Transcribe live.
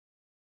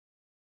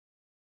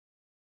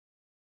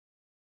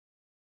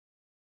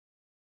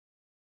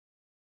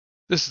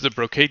This is the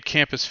Brocade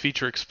Campus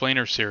Feature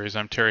Explainer series.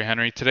 I'm Terry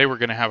Henry. Today we're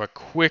going to have a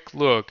quick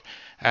look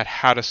at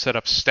how to set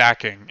up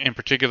stacking, in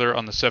particular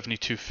on the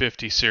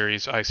 7250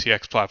 series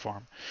ICX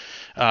platform.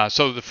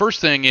 So the first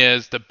thing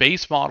is the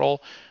base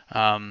model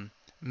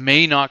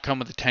may not come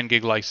with a 10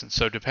 gig license.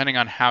 So depending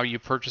on how you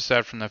purchase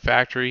that from the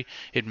factory,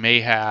 it may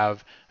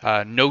have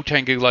no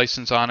 10 gig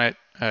license on it,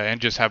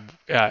 and just have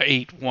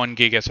 8 1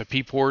 gig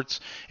SFP ports.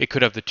 It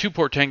could have the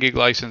 2-port 10 gig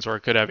license, or it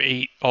could have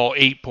all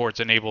 8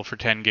 ports enabled for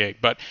 10 gig.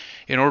 But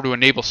in order to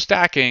enable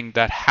stacking,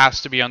 that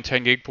has to be on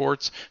 10 gig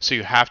ports, so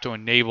you have to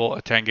enable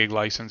a 10 gig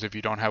license if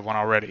you don't have one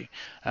already.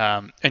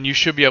 And you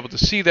should be able to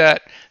see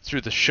that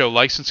through the show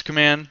license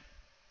command.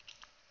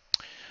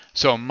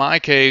 So in my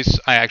case,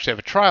 I actually have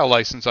a trial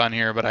license on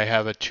here, but I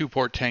have a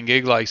 2-port 10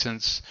 gig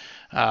license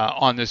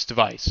on this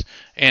device.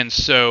 And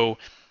so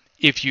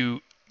if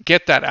you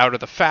get that out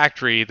of the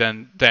factory,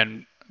 then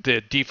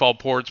the default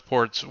ports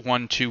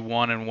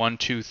 121 and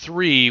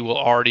 123 will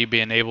already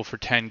be enabled for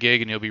 10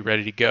 gig and you'll be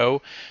ready to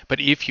go.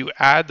 But if you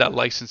add that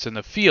license in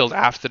the field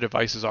after the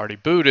device is already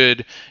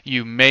booted,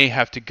 you may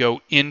have to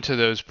go into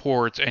those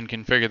ports and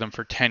configure them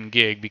for 10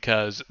 gig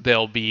because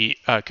they'll be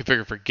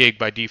configured for gig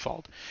by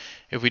default.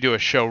 If we do a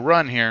show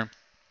run here,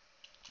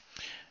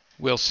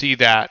 we'll see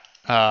that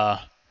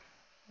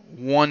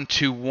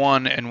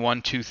 121 and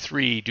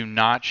 123 do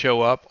not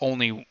show up.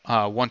 Only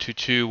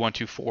 122,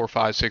 124,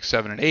 5, 6,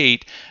 7, and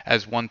 8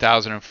 as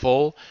 1000 in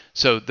full.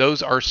 So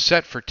those are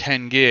set for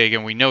 10 gig,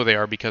 and we know they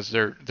are because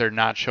they're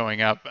not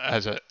showing up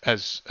as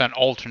an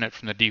alternate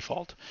from the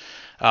default.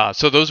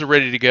 So those are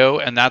ready to go,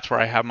 and that's where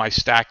I have my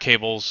stack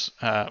cables,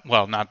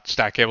 well, not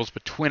stack cables,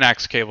 but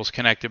twin-ax cables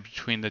connected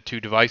between the two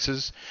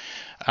devices.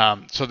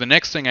 So the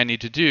next thing I need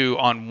to do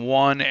on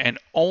one and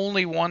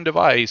only one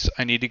device,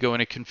 I need to go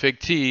into config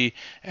T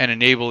and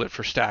enable it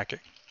for stacking.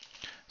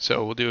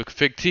 So we'll do a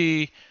config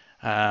T.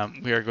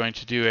 We are going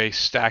to do a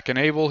stack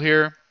enable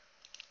here.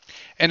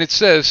 And it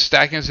says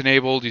stacking is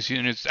enabled, these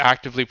units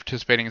actively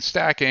participating in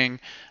stacking,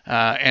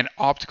 and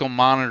optical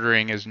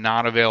monitoring is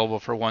not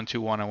available for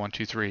 121 and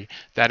 123.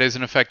 That is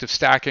an effective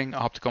stacking.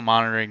 Optical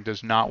monitoring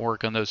does not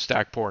work on those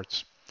stack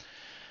ports.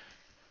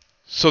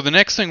 So the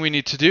next thing we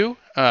need to do,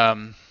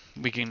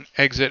 we can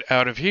exit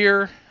out of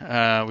here.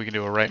 We can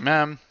do a write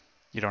mem.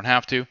 You don't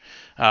have to.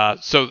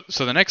 So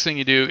the next thing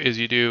you do is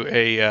you do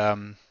a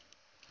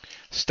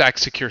stack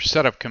secure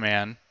setup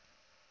command,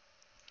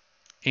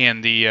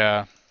 and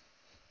the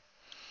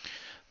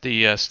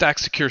stack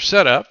secure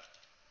setup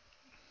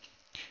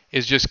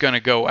is just going to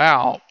go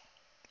out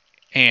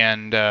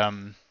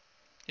and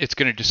it's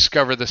going to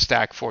discover the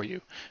stack for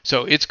you.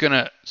 So it's going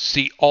to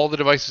see all the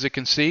devices it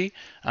can see.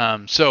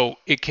 So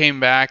it came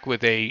back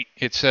with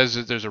it says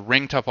that there's a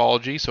ring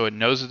topology, so it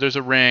knows that there's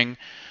a ring.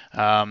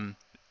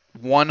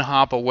 One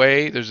hop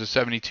away, there's a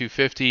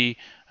 7250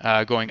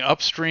 going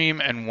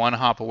upstream, and one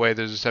hop away,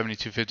 there's a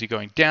 7250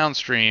 going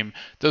downstream.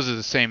 Those are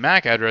the same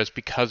MAC address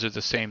because they're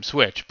the same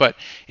switch. But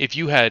if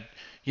you had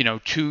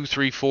 2,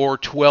 3, 4,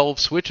 12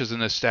 switches in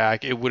this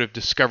stack, it would have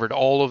discovered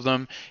all of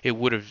them. It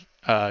would have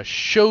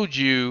showed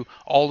you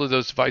all of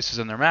those devices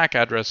and their MAC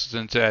addresses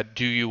and said,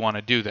 do you want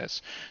to do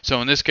this?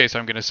 So in this case,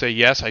 I'm going to say,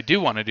 yes, I do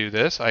want to do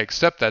this. I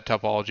accept that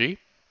topology.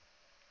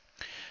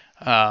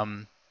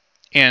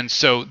 And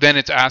so then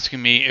it's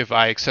asking me if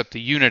I accept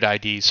the unit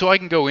IDs. So I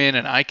can go in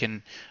and I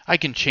can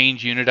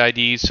change unit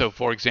IDs. So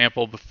for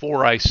example,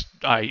 before I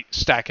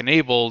stack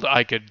enabled,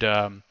 I could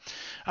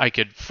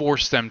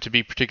force them to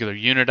be particular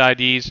unit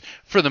IDs.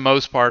 For the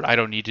most part, I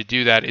don't need to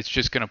do that. It's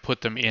just going to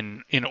put them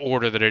in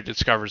order that it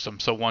discovers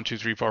them. So 1, 2,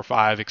 3, 4,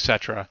 5,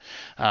 etc.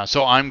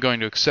 So I'm going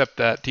to accept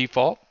that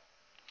default.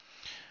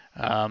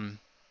 And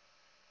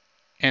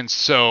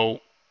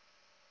so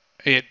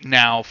it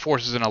now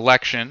forces an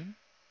election,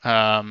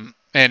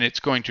 and it's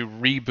going to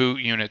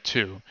reboot unit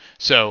 2.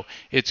 So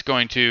it's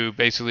going to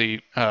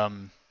basically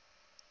add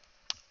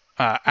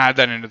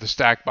that into the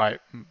stack by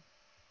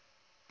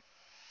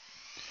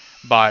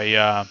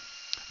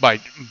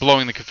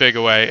blowing the config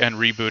away and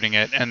rebooting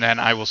it, and then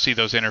I will see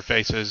those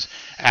interfaces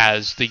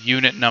as the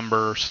unit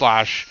number /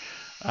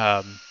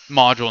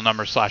 module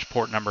number /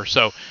 port number.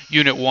 So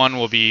unit 1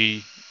 will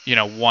be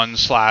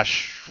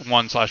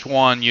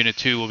 1/1/1, unit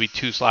 2 will be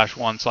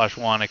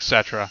 2/1/1,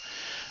 etc.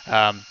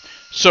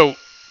 So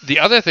the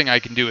other thing I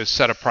can do is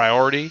set a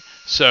priority.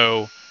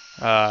 So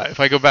if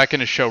I go back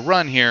into show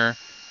run here,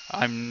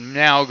 I'm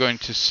now going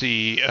to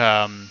see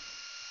I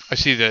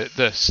see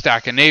the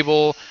stack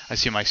enable. I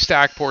see my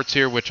stack ports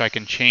here, which I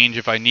can change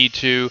if I need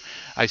to.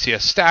 I see a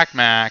stack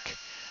MAC,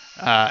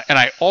 and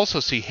I also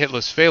see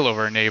hitless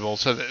failover enable.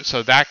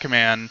 So that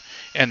command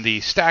and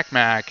the stack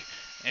MAC,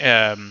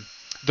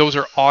 those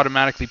are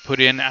automatically put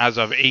in as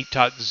of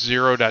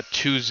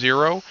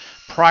 8.0.20.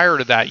 Prior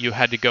to that, you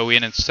had to go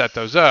in and set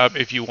those up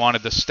if you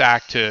wanted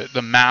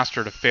the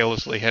master to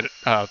failessly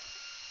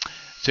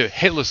to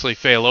hitlessly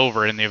fail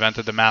over in the event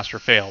that the master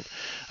failed.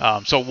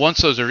 So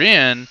once those are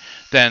in,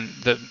 then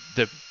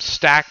the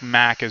stack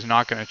MAC is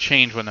not going to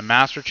change when the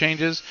master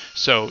changes,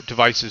 so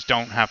devices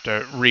don't have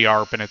to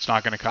re-ARP, and it's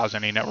not going to cause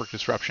any network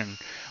disruption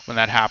when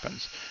that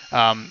happens.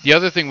 The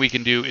other thing we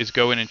can do is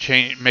go in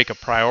and make a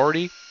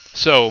priority.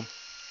 So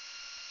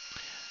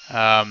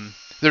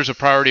there's a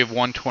priority of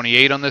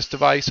 128 on this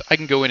device. I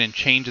can go in and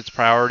change its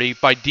priority.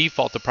 By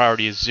default, the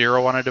priority is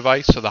 0 on a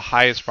device, so the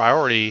highest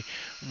priority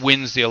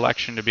wins the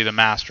election to be the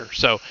master.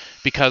 So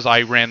because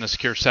I ran the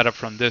secure setup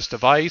from this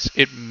device,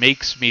 it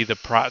makes me the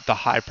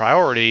high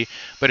priority.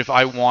 But if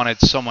I wanted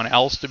someone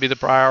else to be the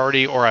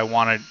priority, or I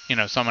wanted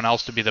someone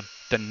else to be the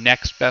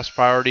next best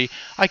priority,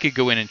 I could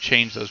go in and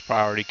change those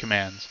priority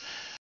commands.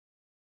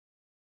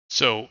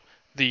 So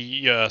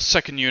the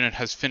second unit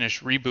has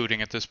finished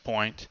rebooting at this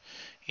point,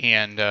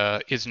 and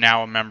is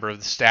now a member of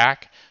the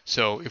stack.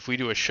 So if we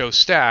do a show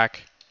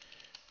stack,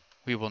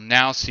 we will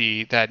now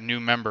see that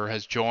new member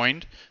has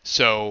joined.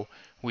 So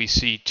we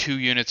see 2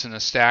 units in the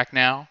stack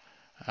now.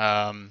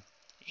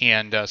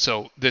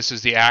 So this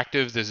is the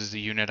active, this is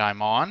the unit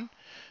I'm on.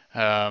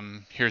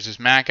 Here's his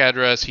MAC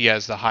address. He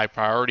has the high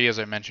priority, as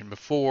I mentioned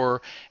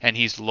before, and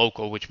he's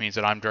local, which means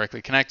that I'm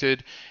directly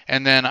connected.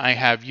 And then I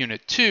have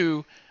unit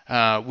 2,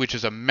 which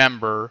is a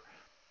member,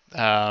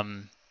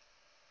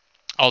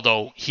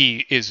 although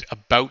he is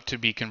about to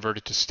be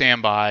converted to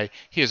standby.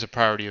 He has a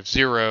priority of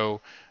 0,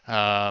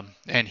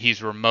 and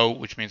he's remote,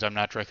 which means I'm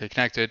not directly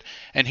connected.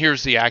 And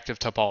here's the active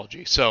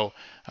topology. So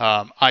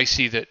I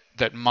see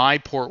that my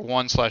port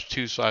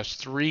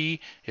 1/2/3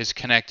 is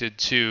connected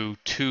to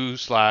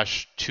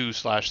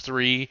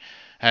 2/2/3,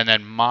 and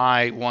then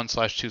my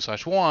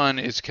 1/2/1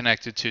 is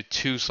connected to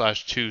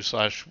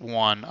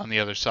 2/2/1 on the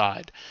other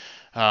side.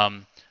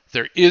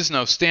 There is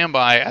no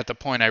standby at the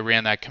point I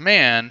ran that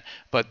command,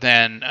 but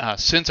then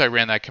since I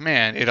ran that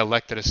command, it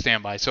elected a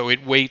standby. So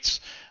it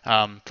waits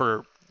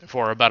for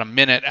about a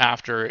minute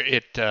after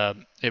it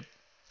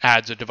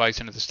adds a device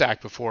into the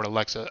stack before it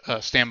elects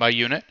a standby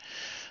unit.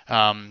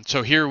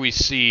 So here we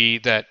see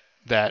that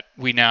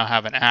we now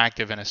have an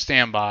active and a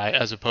standby,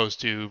 as opposed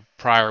to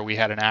prior we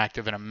had an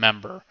active and a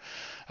member.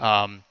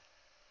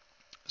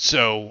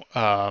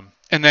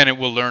 And then it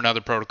will learn other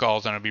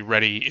protocols, and it'll be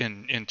ready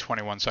in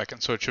 21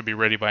 seconds. So it should be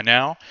ready by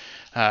now.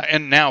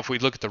 And now if we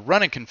look at the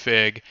running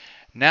config,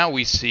 now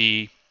we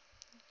see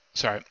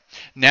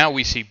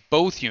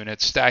both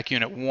units, stack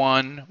unit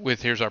 1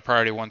 with, here's our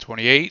priority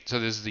 128, so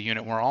this is the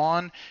unit we're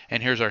on,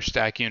 and here's our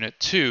stack unit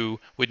 2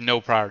 with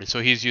no priority. So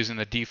he's using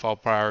the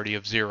default priority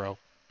of 0.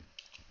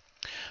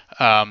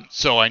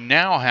 So I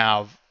now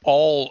have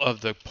all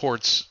of the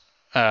ports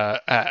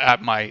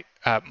at my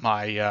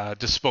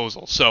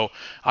disposal. So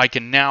I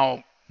can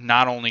now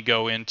not only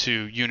go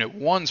into Unit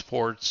 1's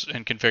ports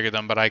and configure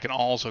them, but I can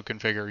also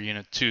configure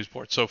Unit 2's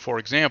ports. So for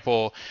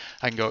example,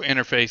 I can go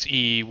interface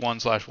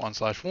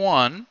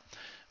E1/1/1,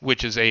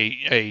 which is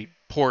a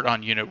port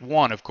on Unit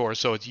 1, of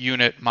course. So it's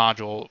unit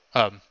module,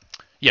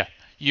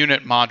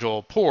 unit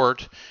module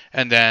port.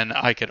 And then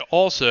I could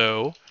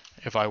also,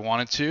 if I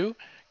wanted to,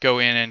 go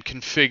in and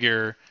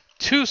configure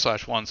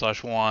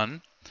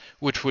 2/1/1,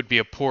 which would be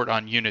a port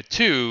on Unit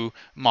 2,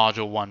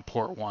 Module 1,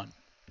 Port 1.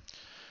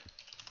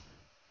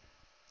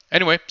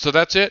 Anyway, so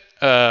that's it,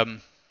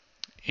 and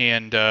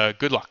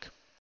good luck.